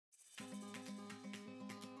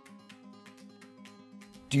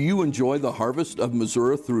Do you enjoy the harvest of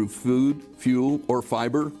Missouri through food, fuel, or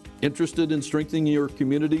fiber? Interested in strengthening your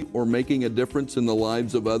community or making a difference in the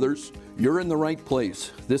lives of others? You're in the right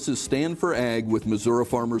place. This is Stand for Ag with Missouri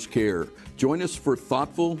Farmers Care. Join us for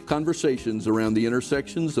thoughtful conversations around the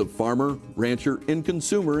intersections of farmer, rancher, and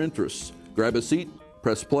consumer interests. Grab a seat,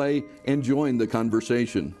 press play, and join the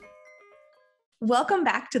conversation. Welcome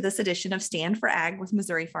back to this edition of Stand for Ag with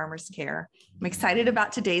Missouri Farmers Care. I'm excited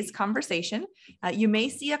about today's conversation. You may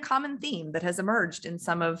see a common theme that has emerged in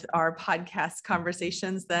some of our podcast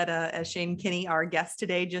conversations that, as Shane Kinne, our guest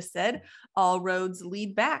today, just said, all roads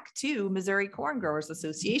lead back to Missouri Corn Growers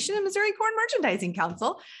Association and Missouri Corn Merchandising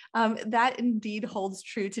Council. That indeed holds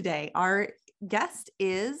true today. Our guest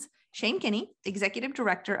is Shane Kinne, Executive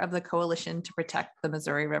Director of the Coalition to Protect the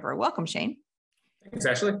Missouri River. Welcome, Shane. Thanks,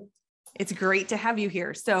 Ashley. It's great to have you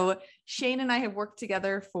here. So Shane and I have worked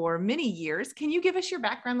together for many years. Can you give us your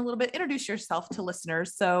background a little bit? Introduce yourself to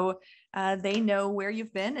listeners so they know where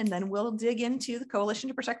you've been, and then we'll dig into the Coalition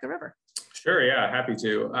to Protect the River. Sure, yeah, happy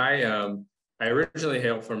to. I originally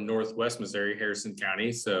hail from Northwest Missouri, Harrison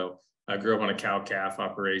County. So I grew up on a cow-calf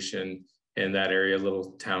operation in that area,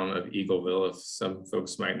 little town of Eagleville, if some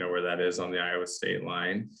folks might know where that is on the Iowa state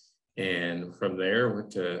line. And from there,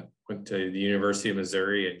 went to the University of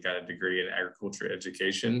Missouri and got a degree in agriculture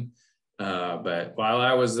education. But while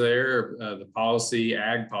I was there, the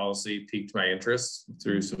ag policy piqued my interest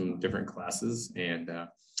through some different classes, and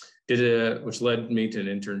which led me to an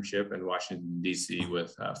internship in Washington, D.C.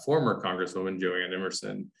 with former Congresswoman Joanne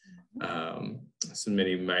Emerson. So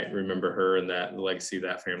many might remember her and that legacy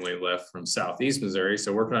that family left from Southeast Missouri.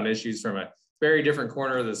 So working on issues from a very different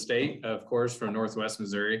corner of the state, of course, from Northwest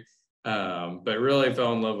Missouri. But really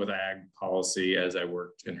fell in love with ag policy as I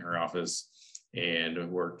worked in her office and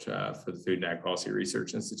worked for the Food and Ag Policy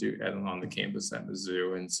Research Institute on the campus at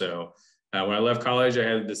Mizzou. And so when I left college, I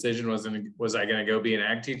had a decision, was I going to go be an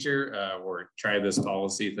ag teacher or try this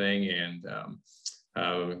policy thing?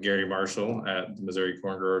 And Gary Marshall at the Missouri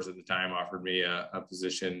Corn Growers at the time offered me a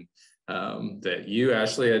position that you,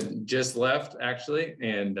 Ashley, had just left, actually,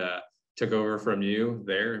 and took over from you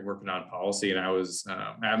there working on policy. And I was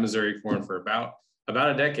at Missouri Corn for about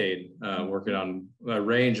a decade, working on a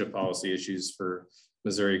range of policy issues for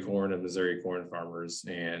Missouri Corn and Missouri Corn farmers.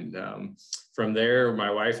 And from there,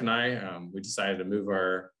 my wife and I, we decided to move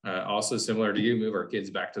also similar to you, move our kids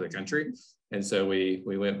back to the country. And so we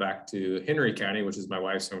went back to Henry County, which is my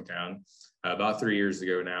wife's hometown, about 3 years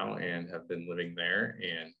ago now, and have been living there.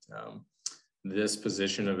 And this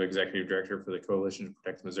position of executive director for the Coalition to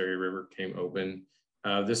Protect the Missouri River came open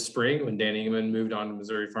this spring when Dan Ingeman moved on to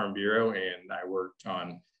Missouri Farm Bureau, and I worked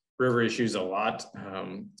on river issues a lot.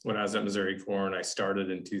 When I was at Missouri Corn, I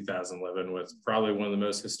started in 2011 with probably one of the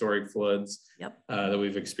most historic floods that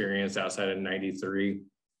we've experienced outside of 93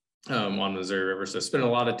 on the Missouri River. So I spent a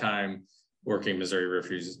lot of time working Missouri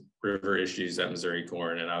river issues at Missouri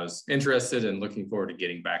Corn, and I was interested and looking forward to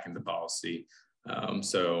getting back into policy.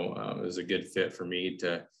 So it was a good fit for me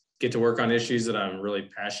to get to work on issues that I'm really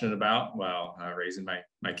passionate about while raising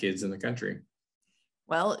my kids in the country.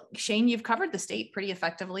 Well, Shane, you've covered the state pretty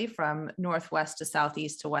effectively from Northwest to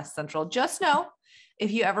Southeast to West Central. Just know,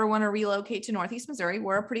 if you ever want to relocate to Northeast Missouri,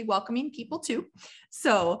 we're a pretty welcoming people too.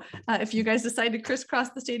 So if you guys decide to crisscross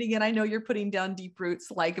the state again, I know you're putting down deep roots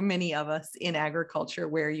like many of us in agriculture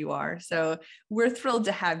where you are. So we're thrilled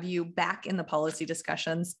to have you back in the policy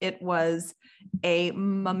discussions. It was a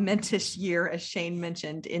momentous year, as Shane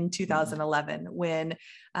mentioned, in 2011, when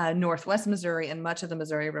Northwest Missouri and much of the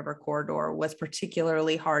Missouri River corridor was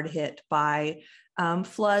particularly hard hit by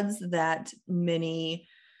floods that many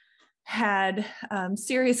had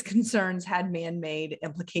serious concerns, had man-made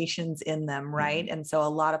implications in them, right? And so a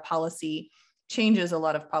lot of policy changes, a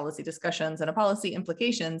lot of policy discussions, and a policy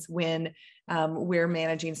implications when we're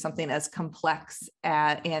managing something as complex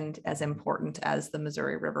and as important as the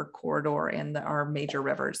Missouri River corridor and our major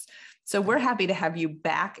rivers. So we're happy to have you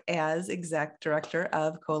back as Exec Director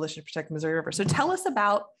of Coalition to Protect the Missouri River. So tell us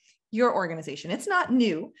about your organization. It's not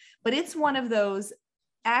new, but it's one of those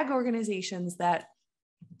ag organizations that,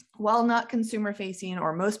 while not consumer facing,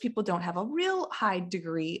 or most people don't have a real high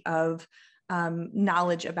degree of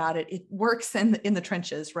knowledge about it, it works in the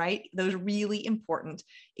trenches, right? Those really important,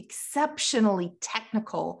 exceptionally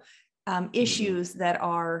technical issues that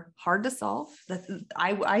are hard to solve.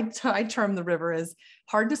 I term the river as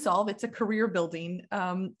hard to solve. It's a career building.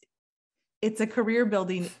 It's a career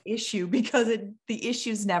building issue because the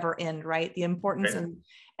issues never end, right? The importance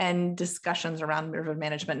and discussions around river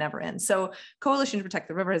management never end. So Coalition to Protect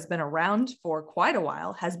the River has been around for quite a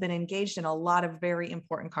while, has been engaged in a lot of very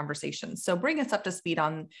important conversations. So bring us up to speed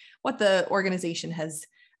on what the organization has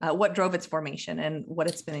what drove its formation and what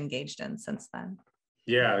it's been engaged in since then?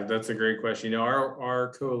 Yeah, that's a great question.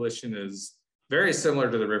 Our coalition is very similar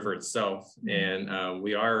to the river itself, and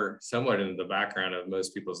we are somewhat in the background of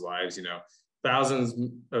most people's lives.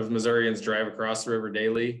 Thousands of Missourians drive across the river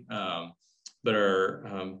daily, but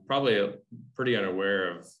are probably pretty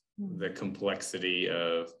unaware of the complexity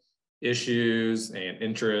of issues and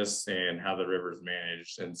interests and how the river is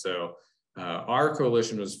managed. And so our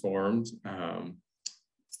coalition was formed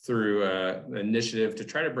through an initiative to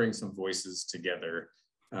try to bring some voices together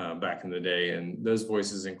back in the day. And those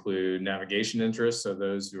voices include navigation interests, so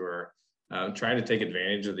those who are trying to take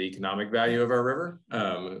advantage of the economic value of our river,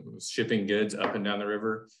 shipping goods up and down the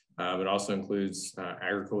river. It also includes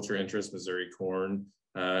agriculture interests. Missouri Corn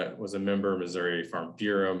was a member, Missouri Farm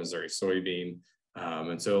Bureau, Missouri Soybean.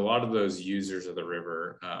 And so a lot of those users of the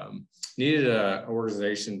river needed an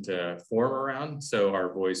organization to form around. So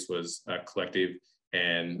our voice was collective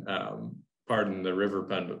and pardon the river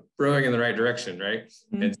pun, but rowing in the right direction, right?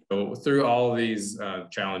 Mm-hmm. And so through all of these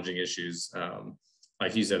challenging issues,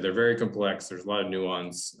 like you said, they're very complex. There's a lot of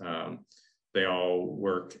nuance. They all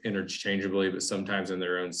work interchangeably, but sometimes in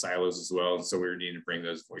their own silos as well. And so we need to bring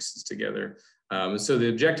those voices together. And so the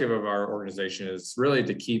objective of our organization is really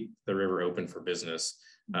to keep the river open for business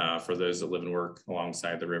for those that live and work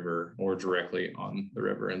alongside the river or directly on the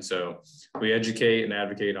river. And so we educate and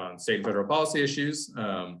advocate on state and federal policy issues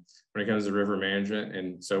when it comes to river management.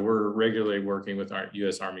 And so we're regularly working with our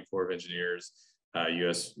U.S. Army Corps of Engineers,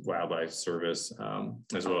 U.S. Wildlife Service,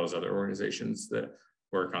 as well as other organizations that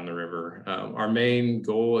work on the river. Our main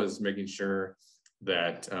goal is making sure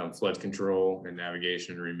that flood control and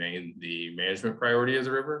navigation remain the management priority of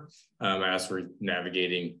the river as we're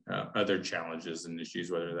navigating other challenges and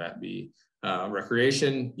issues, whether that be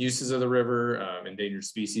recreation uses of the river, endangered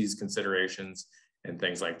species considerations, and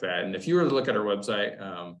things like that. And if you were to look at our website,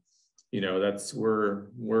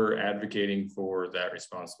 we're advocating for that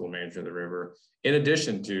responsible management of the river, in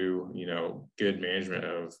addition to, good management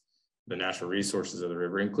of the natural resources of the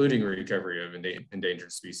river, including recovery of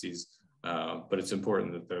endangered species. But it's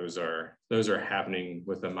important that those are happening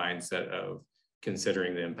with the mindset of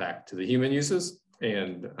considering the impact to the human uses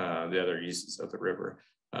and the other uses of the river.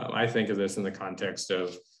 I think of this in the context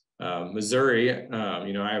of Missouri.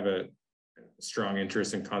 I have a strong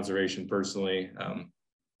interest in conservation personally. I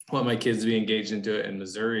want my kids to be engaged into it, and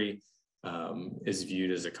Missouri is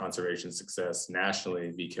viewed as a conservation success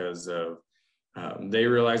nationally because of they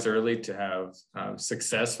realized early to have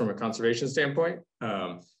success from a conservation standpoint,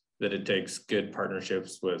 that it takes good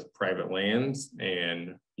partnerships with private lands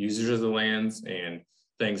and users of the lands, and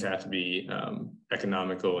things have to be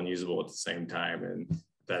economical and usable at the same time. And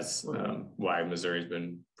that's why Missouri's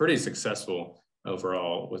been pretty successful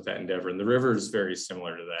overall with that endeavor. And the river is very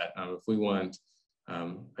similar to that. If we want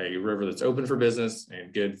a river that's open for business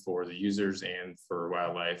and good for the users and for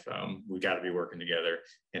wildlife, we got to be working together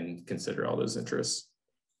and consider all those interests.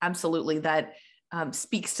 Absolutely. That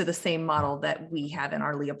speaks to the same model that we have in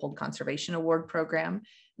our Leopold Conservation Award program,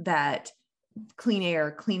 that clean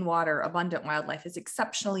air, clean water, abundant wildlife is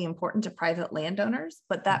exceptionally important to private landowners,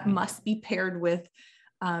 but that must be paired with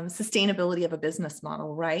sustainability of a business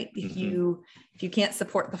model, right? If you can't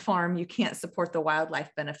support the farm, you can't support the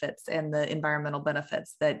wildlife benefits and the environmental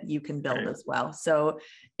benefits that you can build as well. So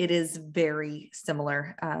it is very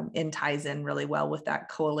similar and ties in really well with that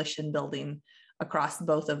coalition building across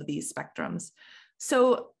both of these spectrums.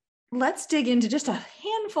 So let's dig into just a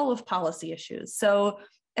handful of policy issues. So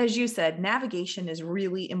as you said, navigation is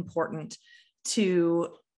really important to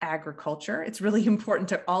agriculture. It's really important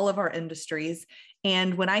to all of our industries.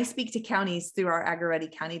 And when I speak to counties through our Agri-Ready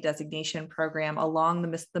County Designation Program along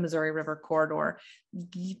the Missouri River Corridor,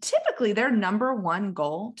 typically their number one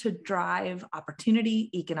goal to drive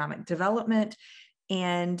opportunity, economic development,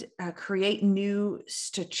 and create new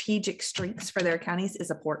strategic strengths for their counties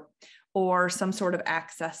is a port or some sort of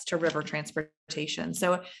access to river transportation.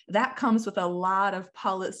 So that comes with a lot of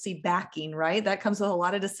policy backing, right? That comes with a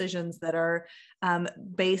lot of decisions that are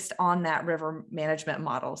based on that river management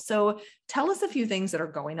model. So tell us a few things that are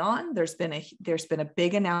going on. There's been a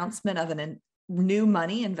big announcement of new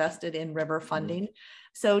money invested in river funding.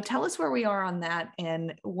 So tell us where we are on that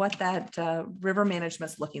and what that river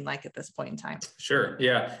management is looking like at this point in time. Sure.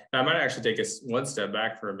 Yeah. I might actually take us one step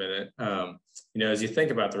back for a minute. As you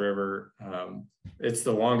think about the river, it's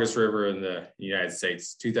the longest river in the United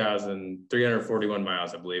States, 2,341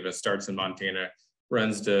 miles, I believe. It starts in Montana,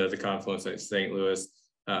 runs to the confluence at St. Louis.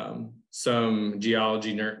 Some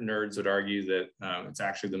geology nerds would argue that it's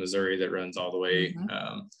actually the Missouri that runs all the way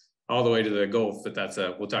all the way to the Gulf, but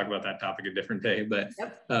we'll talk about that topic a different day. But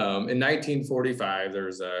Yep. In 1945, there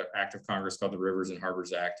was an act of Congress called the Rivers and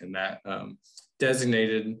Harbors Act, and that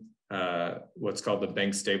designated what's called the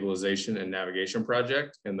Bank Stabilization and Navigation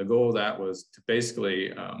Project. And the goal of that was to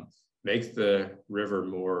basically make the river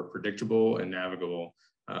more predictable and navigable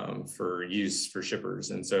for use for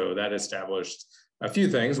shippers. And so that established a few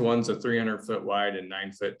things. One's a 300-foot wide and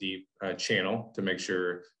 9-foot deep channel to make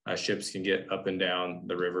sure ships can get up and down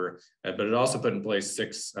the river. But it also put in place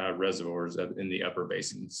 6 reservoirs in the upper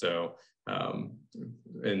basin. So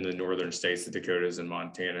in the northern states, the Dakotas and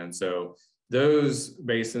Montana. And so those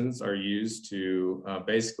basins are used to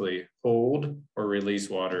basically hold or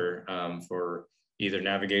release water for either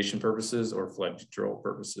navigation purposes or flood control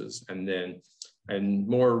purposes. And then in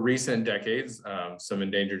more recent decades, some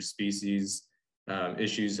endangered species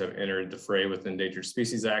issues have entered the fray with the Endangered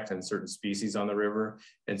Species Act and certain species on the river.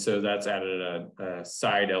 And so that's added a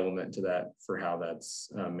side element to that for how that's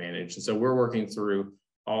managed. And so we're working through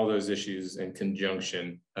all those issues in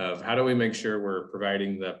conjunction of how do we make sure we're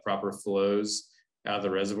providing the proper flows out of the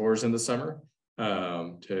reservoirs in the summer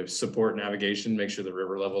to support navigation, make sure the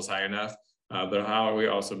river level is high enough, but how are we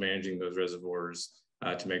also managing those reservoirs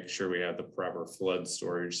to make sure we have the proper flood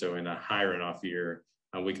storage. So in a high runoff year,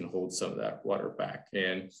 we can hold some of that water back.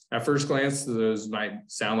 And at first glance, those might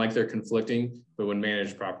sound like they're conflicting, but when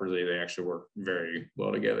managed properly, they actually work very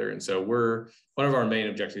well together. And so one of our main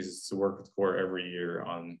objectives is to work with the Corps every year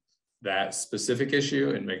on that specific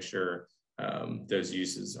issue and make sure those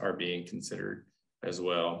uses are being considered as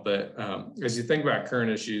well. But as you think about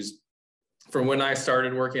current issues, from when I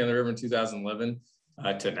started working on the river in 2011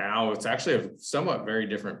 to now, it's actually a somewhat very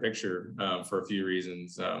different picture for a few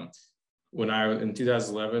reasons. In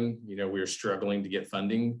 2011, we were struggling to get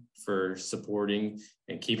funding for supporting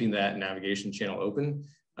and keeping that navigation channel open.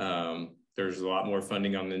 There's a lot more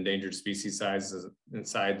funding on the endangered species side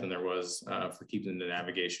than there was for keeping the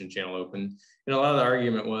navigation channel open. And a lot of the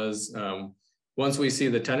argument was, once we see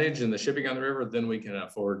the tonnage and the shipping on the river, then we can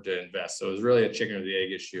afford to invest. So it was really a chicken or the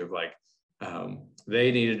egg issue of like,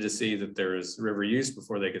 they needed to see that there was river use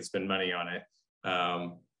before they could spend money on it.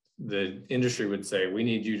 The industry would say, we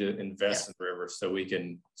need you to invest in the river so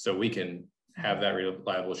we can have that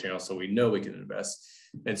reliable channel so we know we can invest.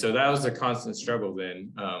 And so that was a constant struggle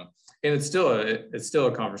then. And it's still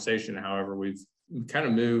a conversation. However, we've kind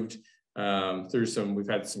of moved through we've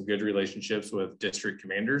had some good relationships with district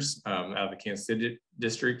commanders out of the Kansas City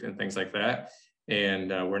district and things like that.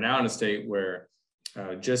 And we're now in a state where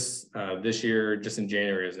just this year, just in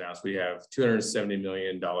January as announced, we have $270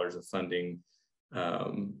 million of funding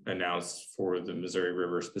announced for the Missouri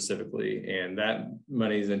River specifically. And that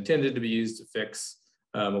money is intended to be used to fix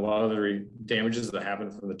a lot of the damages that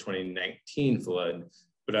happened from the 2019 flood.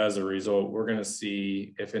 But as a result, we're going to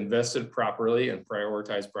see, if invested properly and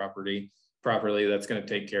prioritized properly, that's going to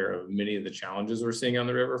take care of many of the challenges we're seeing on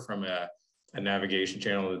the river, from a navigation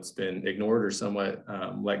channel that's been ignored or somewhat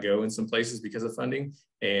let go in some places because of funding.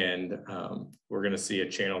 And we're going to see a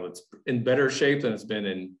channel that's in better shape than it's been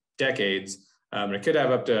in decades. And it could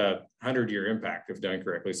have up to 100-year impact if done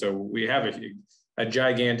correctly. So we have a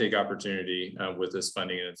gigantic opportunity with this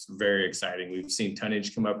funding, and it's very exciting. We've seen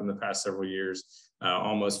tonnage come up in the past several years,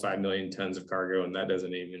 almost 5 million tons of cargo, and that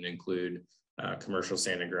doesn't even include commercial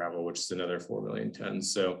sand and gravel, which is another 4 million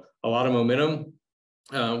tons. So a lot of momentum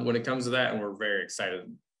when it comes to that, and we're very excited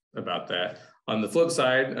about that. On the flip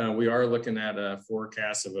side, we are looking at a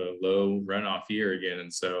forecast of a low runoff year again.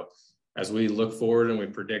 And so as we look forward and we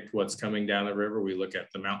predict what's coming down the river, we look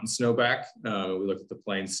at the mountain snowpack, we look at the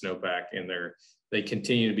plains snowpack, and they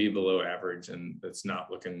continue to be below average, and it's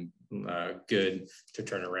not looking good to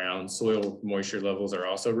turn around. Soil moisture levels are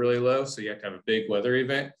also really low, so you have to have a big weather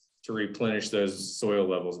event to replenish those soil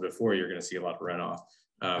levels before you're going to see a lot of runoff.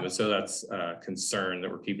 And so that's a concern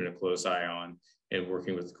that we're keeping a close eye on and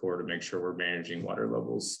working with the Corps to make sure we're managing water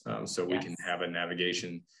levels so we can have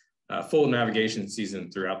a full navigation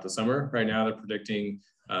season throughout the summer. Right now, they're predicting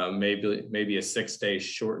maybe a 6-day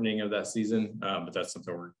shortening of that season, but that's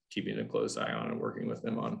something we're keeping a close eye on and working with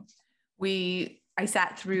them on. I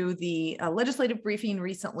sat through the legislative briefing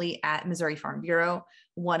recently at Missouri Farm Bureau.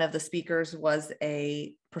 One of the speakers was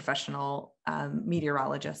a professional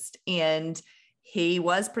meteorologist, and he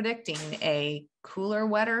was predicting a cooler,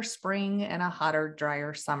 wetter spring and a hotter,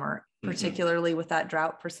 drier summer, particularly with that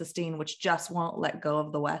drought persisting, which just won't let go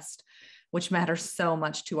of the West. which matters so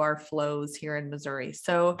much to our flows here in Missouri.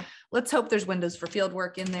 So let's hope there's windows for field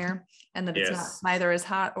work in there, and that it's not neither as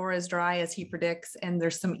hot or as dry as he predicts. And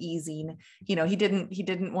there's some easing. You know, he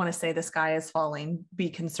didn't want to say the sky is falling, be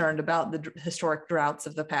concerned about the historic droughts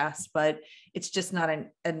of the past, but it's just not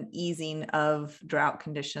an easing of drought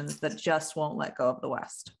conditions that just won't let go of the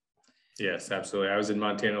West. Yes, absolutely. I was in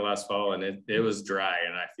Montana last fall, and it was dry,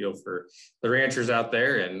 and I feel for the ranchers out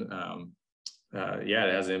there. And yeah,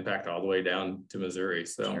 it has an impact all the way down to Missouri.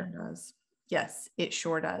 So sure does. Yes, it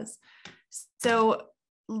sure does. So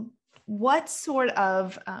what sort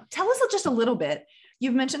of, tell us just a little bit.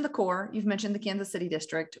 You've mentioned the Corps, you've mentioned the Kansas City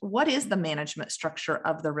District. What is the management structure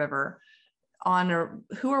of the river?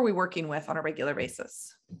 Who are we working with on a regular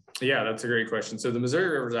basis? Yeah, that's a great question. So the Missouri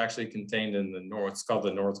River is actually contained in the north. It's called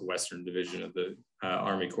the Northwestern Division of the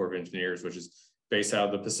Army Corps of Engineers, which is based out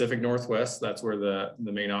of the Pacific Northwest. That's where the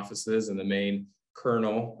main office is, and the main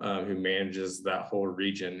colonel who manages that whole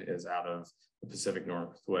region is out of the Pacific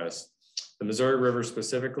Northwest. The Missouri River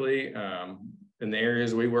specifically, in the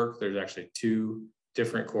areas we work, there's actually two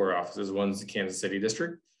different Corps offices. One's the Kansas City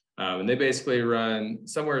District, and they basically run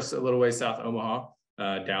somewhere a little way south of Omaha,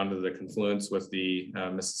 down to the confluence with the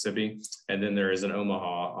Mississippi. And then there is an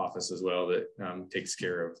Omaha office as well that takes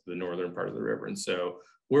care of the northern part of the river. And so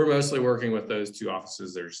we're mostly working with those two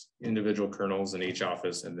offices. There's individual colonels in each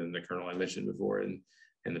office, and then the colonel I mentioned before, and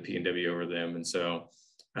the P&W over them. And so,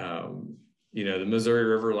 you know, the Missouri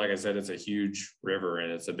River, like I said, it's a huge river,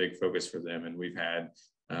 and it's a big focus for them. And we've had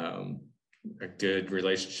a good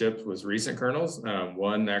relationship with recent colonels.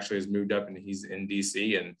 One actually has moved up, and he's in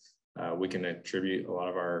DC, and we can attribute a lot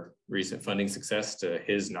of our recent funding success to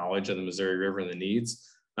his knowledge of the Missouri River and the needs.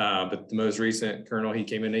 But the most recent colonel, he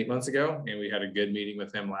came in 8 months ago, and we had a good meeting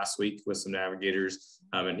with him last week with some navigators,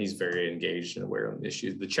 and he's very engaged and aware of the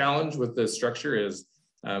issues. The challenge with the structure is,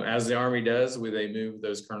 as the Army does, they move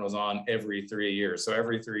those colonels on every 3 years. So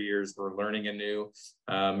every 3 years, we're learning a new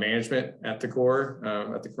management at the Corps,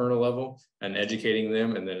 at the colonel level, and educating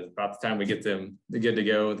them. And then about the time we get them good to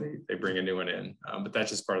go, they bring a new one in. But that's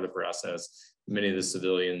just part of the process. Many of the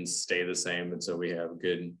civilians stay the same, and so we have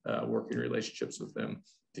good working relationships with them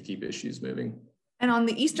to keep issues moving. And on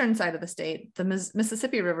the eastern side of the state, the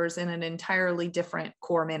Mississippi River is in an entirely different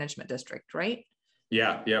Corps management district, right?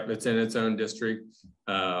 Yeah, yep, it's in its own district.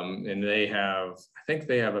 And they have, I think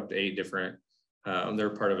they have up to 8 different,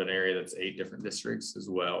 they're part of an area that's 8 different districts as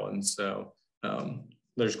well. And so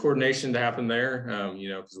there's coordination to happen there, you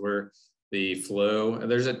know, because we're the flow, and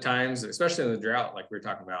there's at times, especially in the drought, like we were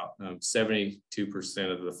talking about, 72%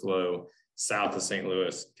 of the flow south of St.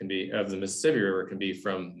 Louis of the Mississippi River can be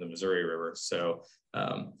from the Missouri River. So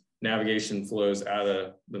navigation flows out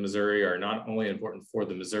of the Missouri are not only important for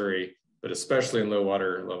the Missouri, but especially in low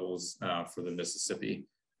water levels for the Mississippi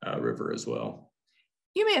River as well.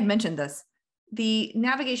 You may have mentioned this. The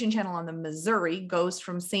navigation channel on the Missouri goes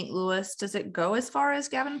from St. Louis. Does it go as far as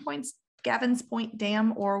Gavin's Point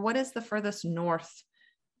Dam, or what is the furthest north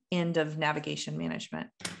end of navigation management?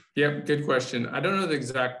 Yep, good question. I don't know the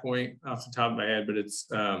exact point off the top of my head, but it's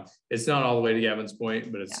not all the way to Gavin's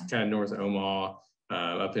Point, but it's kind of north of Omaha,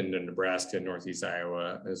 up into Nebraska, northeast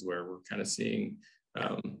Iowa is where we're kind of seeing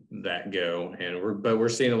that go. And we're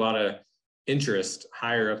seeing a lot of interest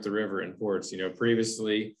higher up the river in ports. You know,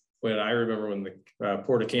 previously, when I remember when the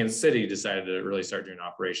Port of Kansas City decided to really start doing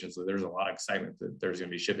operations, so there's a lot of excitement that there's going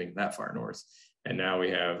to be shipping that far north. And now we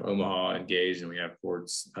have Omaha engaged, and we have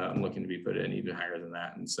ports looking to be put in even higher than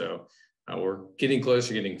that. And so we're getting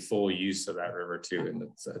closer, getting full use of that river too. And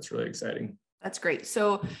that's really exciting. That's great.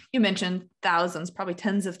 So you mentioned thousands, probably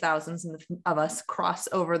tens of thousands of us cross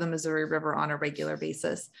over the Missouri River on a regular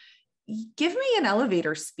basis. Give me an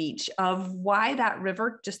elevator speech of why that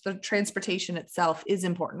river, just the transportation itself, is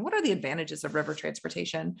important. What are the advantages of river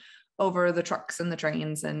transportation over the trucks and the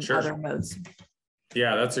trains and other modes?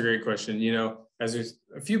 Yeah, that's a great question. You know, as there's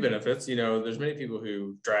a few benefits, you know, there's many people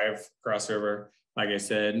who drive across the river, like I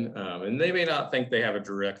said, and they may not think they have a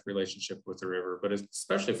direct relationship with the river, but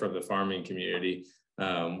especially from the farming community,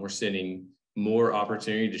 we're seeing more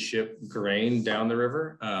opportunity to ship grain down the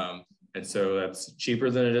river. And so that's cheaper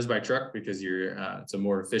than it is by truck because it's a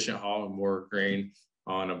more efficient haul and more grain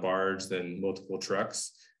on a barge than multiple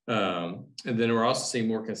trucks. And then we're also seeing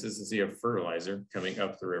more consistency of fertilizer coming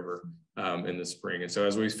up the river in the spring. And so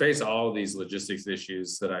as we face all of these logistics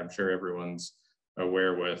issues that I'm sure everyone's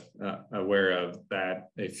aware of, that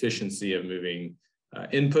efficiency of moving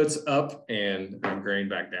inputs up and grain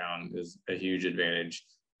back down is a huge advantage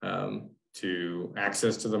to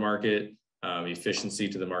access to the market, efficiency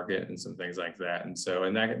to the market, and some things like that. And so,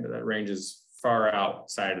 and that ranges far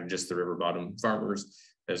outside of just the river bottom farmers.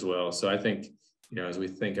 as well. So I think, as we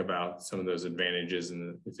think about some of those advantages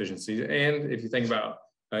and the efficiency, and if you think about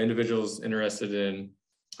individuals interested in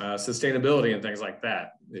sustainability and things like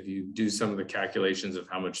that, if you do some of the calculations of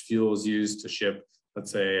how much fuel is used to ship,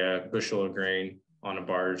 let's say, a bushel of grain on a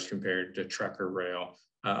barge compared to truck or rail,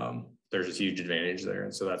 there's a huge advantage there.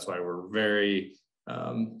 And so that's why we're very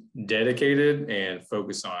dedicated and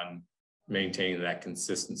focused on maintaining that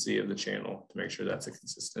consistency of the channel to make sure that's a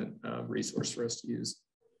consistent resource for us to use.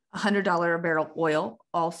 $100 a barrel oil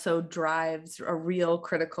also drives a real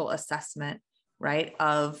critical assessment, right,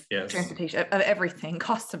 of transportation, of everything.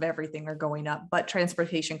 Costs of everything are going up, but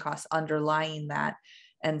transportation costs underlying that.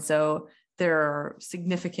 And so there are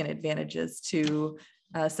significant advantages to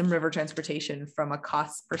some river transportation from a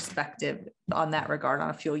cost perspective on that regard, on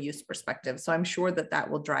a fuel use perspective. So I'm sure that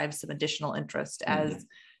will drive some additional interest as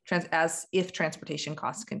if transportation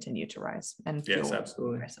costs continue to rise and fuel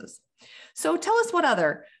prices. So tell us what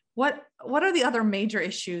are the other major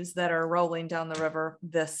issues that are rolling down the river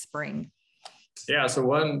this spring? Yeah, so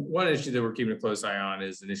one issue that we're keeping a close eye on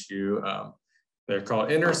is an issue, they're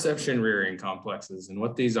called interception rearing complexes. And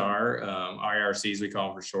what these are, IRCs we call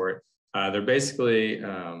them for short, they're basically,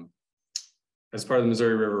 as part of the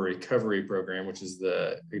Missouri River Recovery Program, which is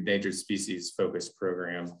the endangered species focused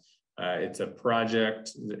program. It's a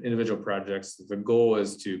project, individual projects. The goal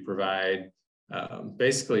is to provide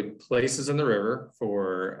basically places in the river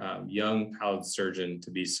for young pallid sturgeon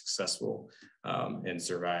to be successful and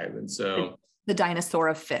survive. And so the dinosaur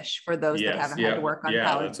of fish, for those that haven't had to work on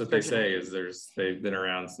pallid that's what they say, is they've been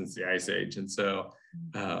around since the Ice Age. And so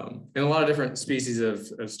and a lot of different species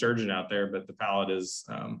of sturgeon out there, but the pallid is,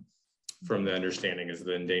 from the understanding, is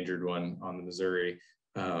the endangered one on the Missouri.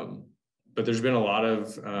 But there's been a lot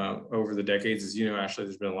of, over the decades, as you know, Ashley,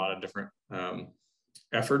 there's been a lot of different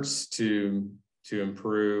efforts to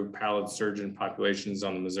improve pallid sturgeon populations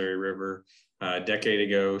on the Missouri River. A decade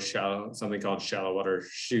ago, something called shallow water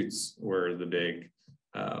chutes were the big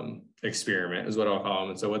experiment, is what I'll call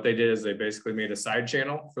them. And so what they did is they basically made a side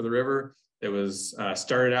channel for the river that was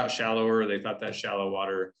started out shallower. They thought that shallow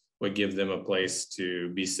water would give them a place to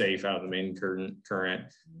be safe out of the main current.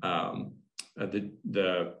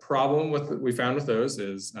 The problem we found with those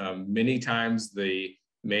is many times the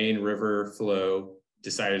main river flow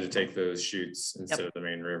decided to take those chutes instead of the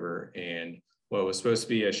main river. And what was supposed to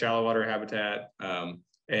be a shallow water habitat,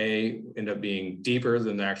 ended up being deeper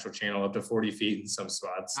than the actual channel, up to 40 feet in some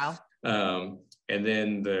spots. Wow. And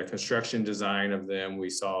then the construction design of them, we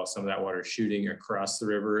saw some of that water shooting across the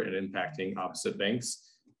river and impacting opposite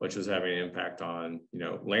banks, which was having an impact on,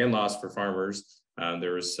 land loss for farmers.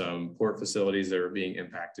 There was some port facilities that were being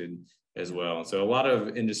impacted as well. And so a lot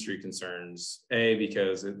of industry concerns,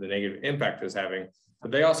 because the negative impact it was having, but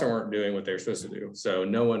they also weren't doing what they were supposed to do. So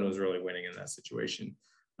no one was really winning in that situation.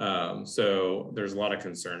 So there's a lot of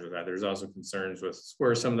concerns with that. There's also concerns with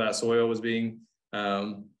where some of that soil was being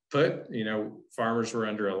put. Farmers were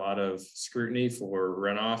under a lot of scrutiny for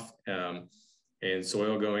runoff and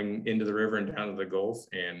soil going into the river and down to the Gulf,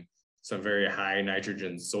 and some very high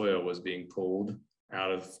nitrogen soil was being pulled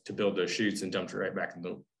out to build those chutes and dumped it right back in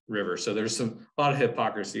the river. So there's a lot of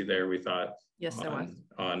hypocrisy there, we thought,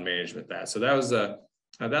 on management that. So that was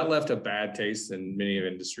that left a bad taste in many of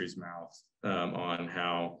industry's mouths on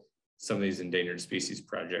how some of these endangered species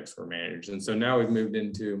projects were managed. And so now we've moved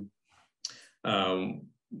into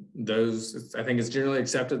those. I think it's generally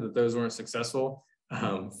accepted that those weren't successful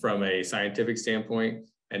from a scientific standpoint.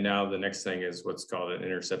 And now the next thing is what's called an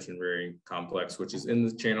interception rearing complex, which is in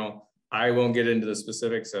the channel. I won't get into the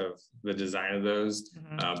specifics of the design of those,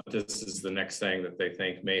 but this is the next thing that they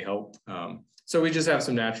think may help. So we just have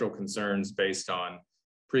some natural concerns based on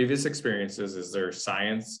previous experiences. Is there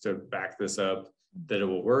science to back this up that it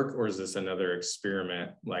will work, or is this another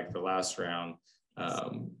experiment like the last round?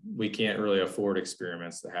 We can't really afford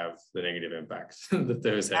experiments that have the negative impacts that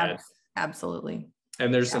those had. Absolutely.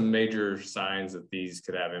 And there's some major signs that these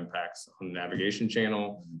could have impacts on the navigation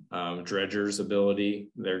channel, dredgers' ability.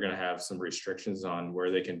 They're going to have some restrictions on where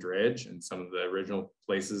they can dredge, and some of the original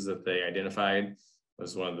places that they identified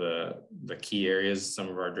was one of the key areas. Some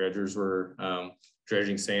of our dredgers were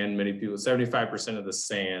dredging sand. Many people, 75% of the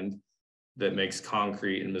sand that makes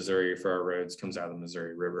concrete in Missouri for our roads comes out of the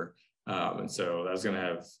Missouri River. And so that's going to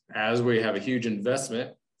have, as we have a huge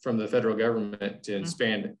investment from the federal government to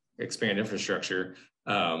expand infrastructure,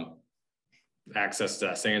 access to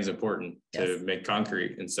that sand is important to make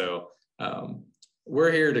concrete. And so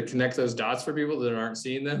we're here to connect those dots for people that aren't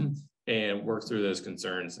seeing them and work through those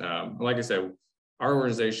concerns. Like I said, our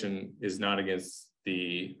organization is not against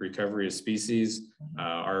the recovery of species.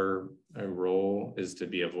 Our role is to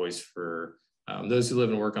be a voice for those who live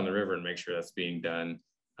and work on the river and make sure that's being done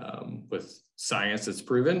with science that's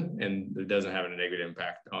proven and it doesn't have a negative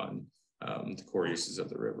impact on the core uses of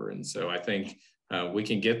the river. And so I think we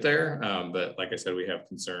can get there, but like I said, we have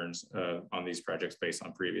concerns on these projects based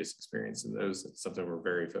on previous experience, and those it's something we're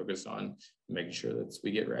very focused on making sure that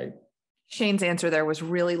we get right. Shane's answer there was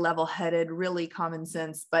really level-headed, really common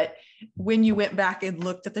sense. But when you went back and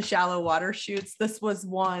looked at the shallow water chutes, this was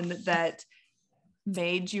one that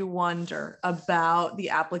made you wonder about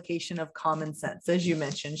the application of common sense, as you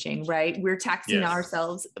mentioned, Shane, right? We're taxing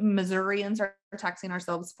ourselves, Missourians are taxing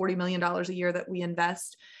ourselves $40 million a year that we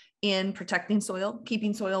invest in protecting soil,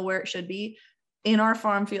 keeping soil where it should be in our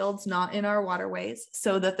farm fields, not in our waterways,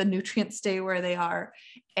 so that the nutrients stay where they are.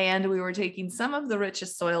 And we were taking some of the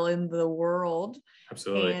richest soil in the world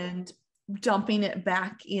and dumping it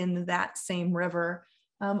back in that same river,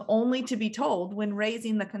 only to be told when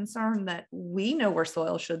raising the concern that we know where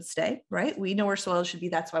soil should stay, right? We know where soil should be.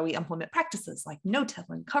 That's why we implement practices like no-till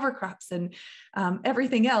and cover crops and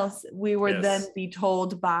everything else. We were then be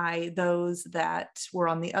told by those that were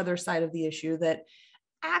on the other side of the issue that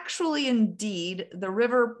actually, indeed, the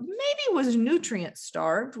river maybe was nutrient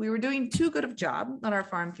starved. We were doing too good of a job on our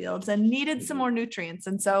farm fields and needed some more nutrients.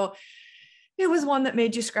 And so it was one that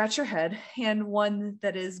made you scratch your head, and one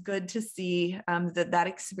that is good to see that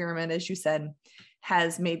experiment, as you said,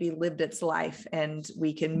 has maybe lived its life, and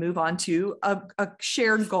we can move on to a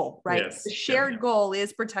shared goal, right? Yes. The shared goal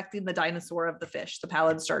is protecting the dinosaur of the fish, the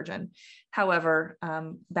pallid sturgeon. However,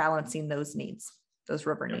 balancing those needs, those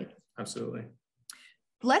river needs. Absolutely.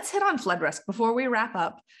 Let's hit on flood risk before we wrap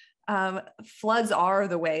up. Floods are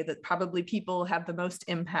the way that probably people have the most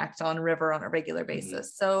impact on river on a regular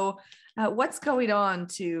basis. So what's going on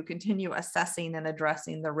to continue assessing and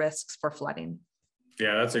addressing the risks for flooding?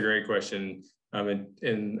 Yeah, that's a great question.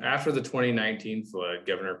 And after the 2019 flood,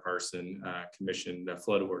 Governor Parson commissioned a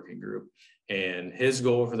flood working group. And his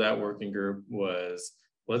goal for that working group was,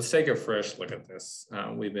 let's take a fresh look at this.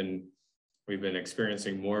 We've been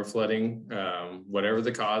experiencing more flooding, whatever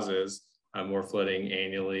the cause is, more flooding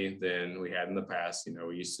annually than we had in the past. You know,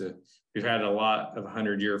 we've had a lot of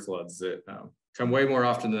 100-year floods that come way more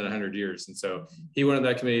often than 100 years. And so he wanted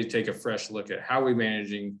that committee to take a fresh look at how we're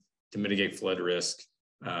managing to mitigate flood risk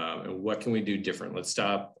and what can we do different. Let's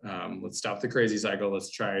stop the crazy cycle. Let's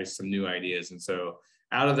try some new ideas. And so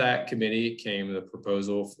out of that committee came the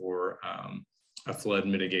proposal for a flood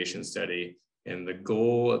mitigation study. And the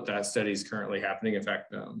goal of that study is currently happening. In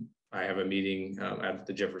fact, I have a meeting at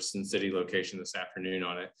the Jefferson City location this afternoon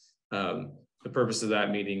on it. The purpose of that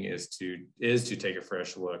meeting is to take a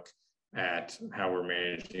fresh look at how we're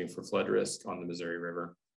managing for flood risk on the Missouri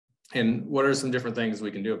River. And what are some different things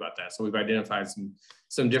we can do about that? So we've identified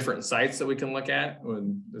some different sites that we can look at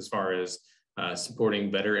as far as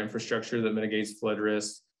supporting better infrastructure that mitigates flood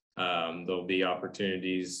risk. There'll be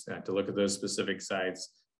opportunities to look at those specific sites.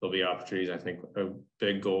 There'll be opportunities. I think a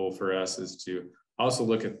big goal for us is to also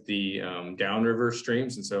look at the downriver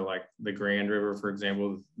streams. And so like the Grand River, for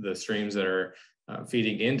example, the streams that are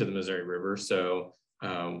feeding into the Missouri River. So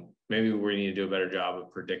maybe we need to do a better job of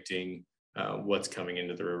predicting what's coming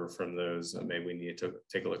into the river from those. Maybe we need to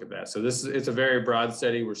take a look at that. So it's a very broad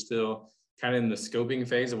study. We're still kind of in the scoping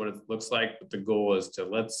phase of what it looks like, but the goal is to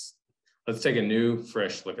let's take a new,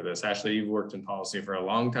 fresh look at this. Ashley, you've worked in policy for a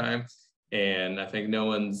long time. And I think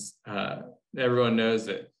everyone knows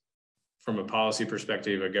that from a policy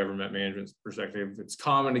perspective, a government management perspective, it's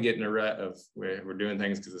common to get in a rut of we're doing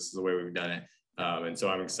things because this is the way we've done it. And so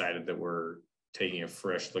I'm excited that we're taking a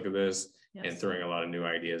fresh look at this and throwing a lot of new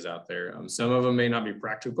ideas out there. Some of them may not be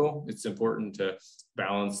practical. It's important to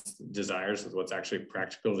balance desires with what's actually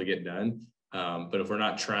practical to get done. But if we're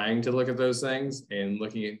not trying to look at those things and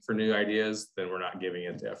looking for new ideas, then we're not giving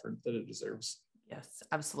it the effort that it deserves. Yes,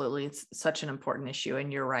 absolutely. It's such an important issue.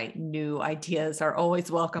 And you're right. New ideas are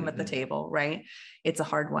always welcome at the table, right? It's a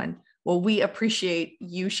hard one. Well, we appreciate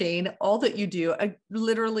you, Shane, all that you do.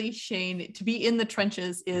 Literally, Shane, to be in the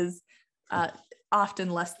trenches is often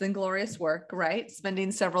less than glorious work, right?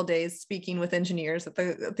 Spending several days speaking with engineers at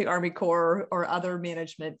the Army Corps or other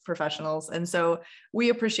management professionals. And so we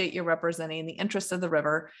appreciate you representing the interests of the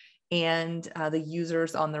river and the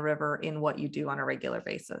users on the river in what you do on a regular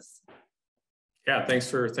basis. Yeah, thanks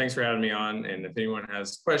for having me on. And if anyone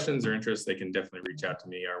has questions or interests, they can definitely reach out to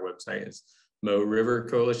me. Our website is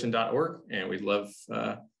morivercoalition.org, and we'd love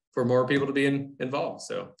for more people to be involved.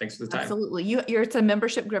 So thanks for the time. Absolutely. It's a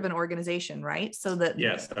membership-driven organization, right? So that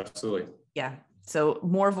yes, absolutely. Yeah. So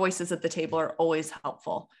more voices at the table are always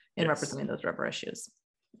helpful in representing those river issues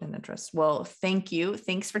and interests. Well, thank you.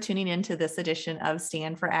 Thanks for tuning in to this edition of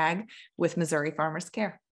Stand for Ag with Missouri Farmers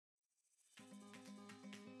Care.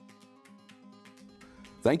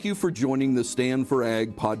 Thank you for joining the Stand for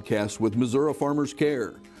Ag podcast with Missouri Farmers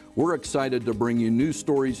Care. We're excited to bring you new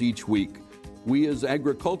stories each week. We as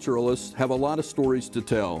agriculturalists have a lot of stories to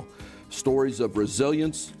tell. Stories of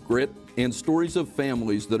resilience, grit, and stories of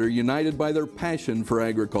families that are united by their passion for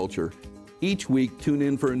agriculture. Each week, tune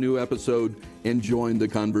in for a new episode and join the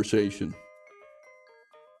conversation.